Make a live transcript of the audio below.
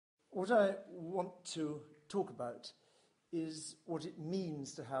What I want to talk about is what it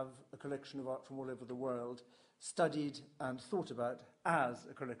means to have a collection of art from all over the world studied and thought about as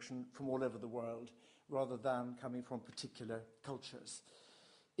a collection from all over the world, rather than coming from particular cultures.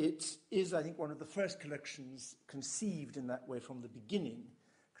 It is, I think, one of the first collections conceived in that way from the beginning.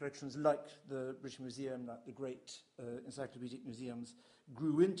 Collections like the British Museum, like the great encyclopedic museums,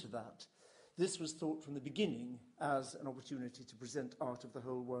 grew into that. This was thought from the beginning as an opportunity to present art of the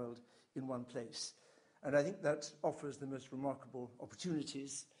whole world in one place. And I think that offers the most remarkable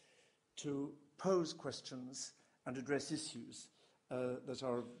opportunities to pose questions and address issues that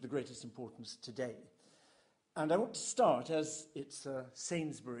are of the greatest importance today. And I want to start, as it's a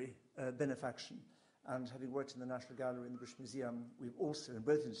Sainsbury benefaction, and having worked in the National Gallery and the British Museum, we've also, in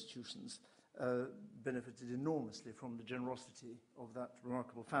both institutions, benefited enormously from the generosity of that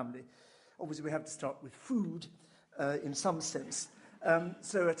remarkable family. Obviously, we have to start with food in some sense.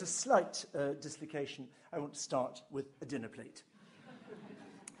 So at a slight dislocation, I want to start with a dinner plate.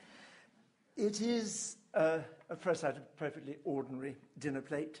 It is, at first sight, a perfectly ordinary dinner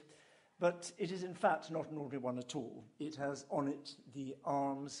plate, but it is in fact not an ordinary one at all. It has on it the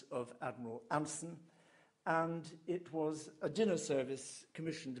arms of Admiral Anson, and it was a dinner service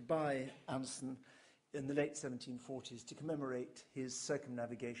commissioned by Anson in the late 1740s to commemorate his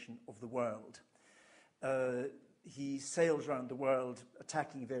circumnavigation of the world. He sails around the world,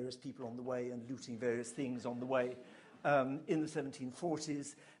 attacking various people on the way and looting various things on the way. In the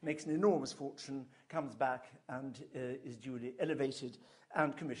 1740s, makes an enormous fortune, comes back and is duly elevated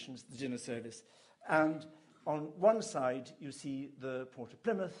and commissions the dinner service. And on one side, you see the port of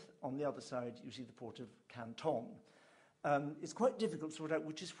Plymouth. On the other side, you see the port of Canton. It's quite difficult to sort out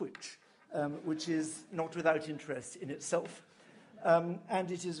which is not without interest in itself.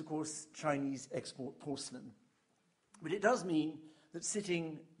 And it is, of course, Chinese export porcelain. But it does mean that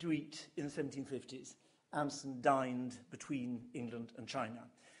sitting to eat in the 1750s, Anson dined between England and China.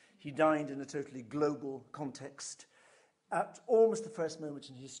 He dined in a totally global context at almost the first moment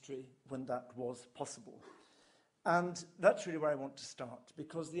in history when that was possible. And that's really where I want to start,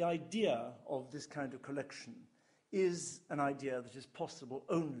 because the idea of this kind of collection is an idea that is possible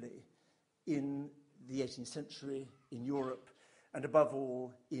only in the 18th century, in Europe, and above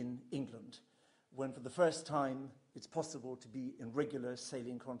all in England, when for the first time it's possible to be in regular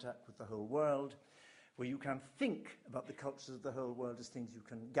sailing contact with the whole world, where you can think about the cultures of the whole world as things you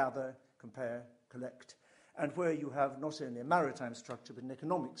can gather, compare, collect, and where you have not only a maritime structure but an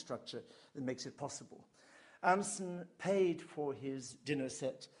economic structure that makes it possible. Anson paid for his dinner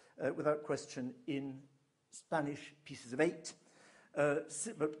set, without question, in Spanish pieces of 8,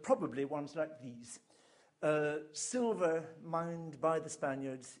 but probably ones like these. Silver mined by the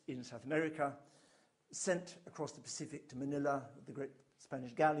Spaniards in South America, sent across the Pacific to Manila with the great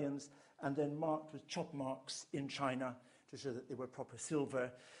Spanish galleons, and then marked with chop marks in China to show that they were proper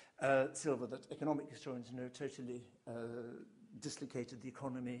silver, silver that economic historians know totally dislocated the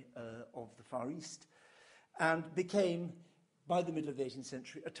economy of the Far East, and became, by the middle of the 18th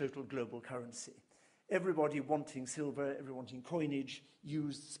century, a total global currency. Everybody wanting silver, everyone wanting coinage,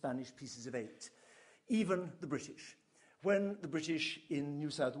 used Spanish pieces of 8. Even the British. When the British in New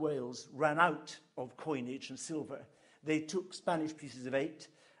South Wales ran out of coinage and silver, they took Spanish pieces of 8.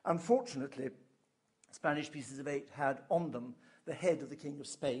 Unfortunately, Spanish pieces of 8 had on them the head of the King of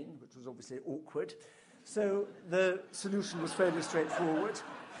Spain, which was obviously awkward. So the solution was fairly straightforward.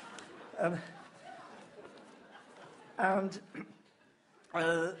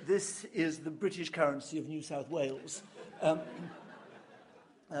 This is the British currency of New South Wales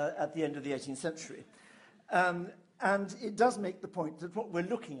at the end of the 18th century. And it does make the point that what we're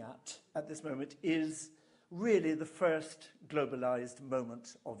looking at this moment is really the first globalized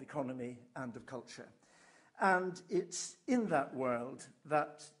moment of economy and of culture. And it's in that world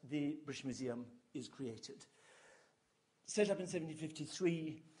that the British Museum is created. Set up in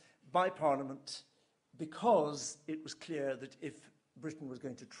 1753 by Parliament because it was clear that if Britain was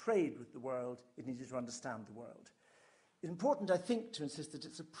going to trade with the world, it needed to understand the world. It's important, I think, to insist that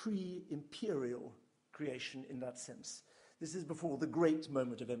it's a pre-imperial creation in that sense. This is before the great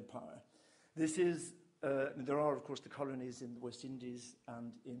moment of empire. This is, there are, of course, the colonies in the West Indies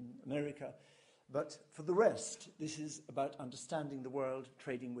and in America, but for the rest, this is about understanding the world,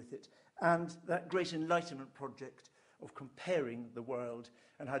 trading with it, and that great Enlightenment project of comparing the world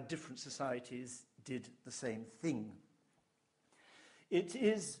and how different societies did the same thing. It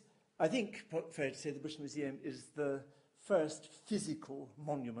is, I think, fair to say the British Museum is the first physical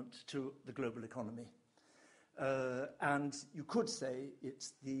monument to the global economy. And you could say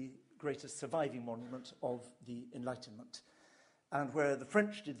it's the greatest surviving monument of the Enlightenment. And where the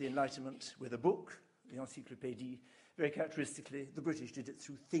French did the Enlightenment with a book, the Encyclopédie, very characteristically, the British did it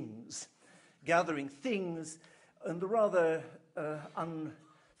through things, gathering things and the rather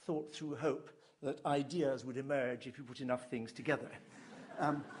unthought-through hope that ideas would emerge if you put enough things together.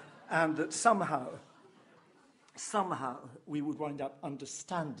 And that somehow we would wind up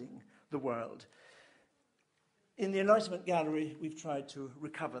understanding the world. In the Enlightenment Gallery, we've tried to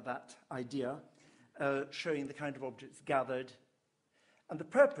recover that idea, showing the kind of objects gathered. And the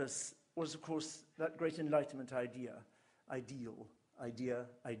purpose was, of course, that great Enlightenment ideal,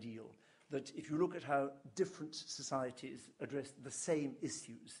 that if you look at how different societies address the same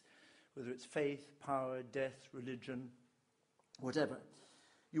issues, whether it's faith, power, death, religion, whatever,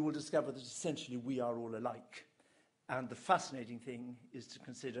 you will discover that essentially we are all alike. And the fascinating thing is to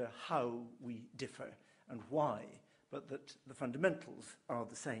consider how we differ and why, but that the fundamentals are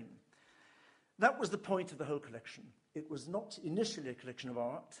the same. That was the point of the whole collection. It was not initially a collection of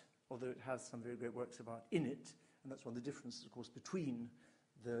art, although it has some very great works of art in it, and that's one of the differences, of course, between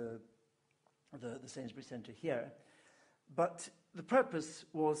the Sainsbury Centre here. But the purpose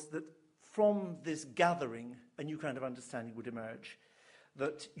was that from this gathering, a new kind of understanding would emerge,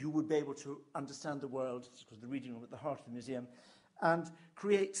 that you would be able to understand the world, because the reading room at the heart of the museum, and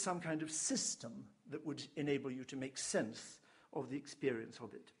create some kind of system that would enable you to make sense of the experience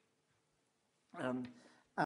of it.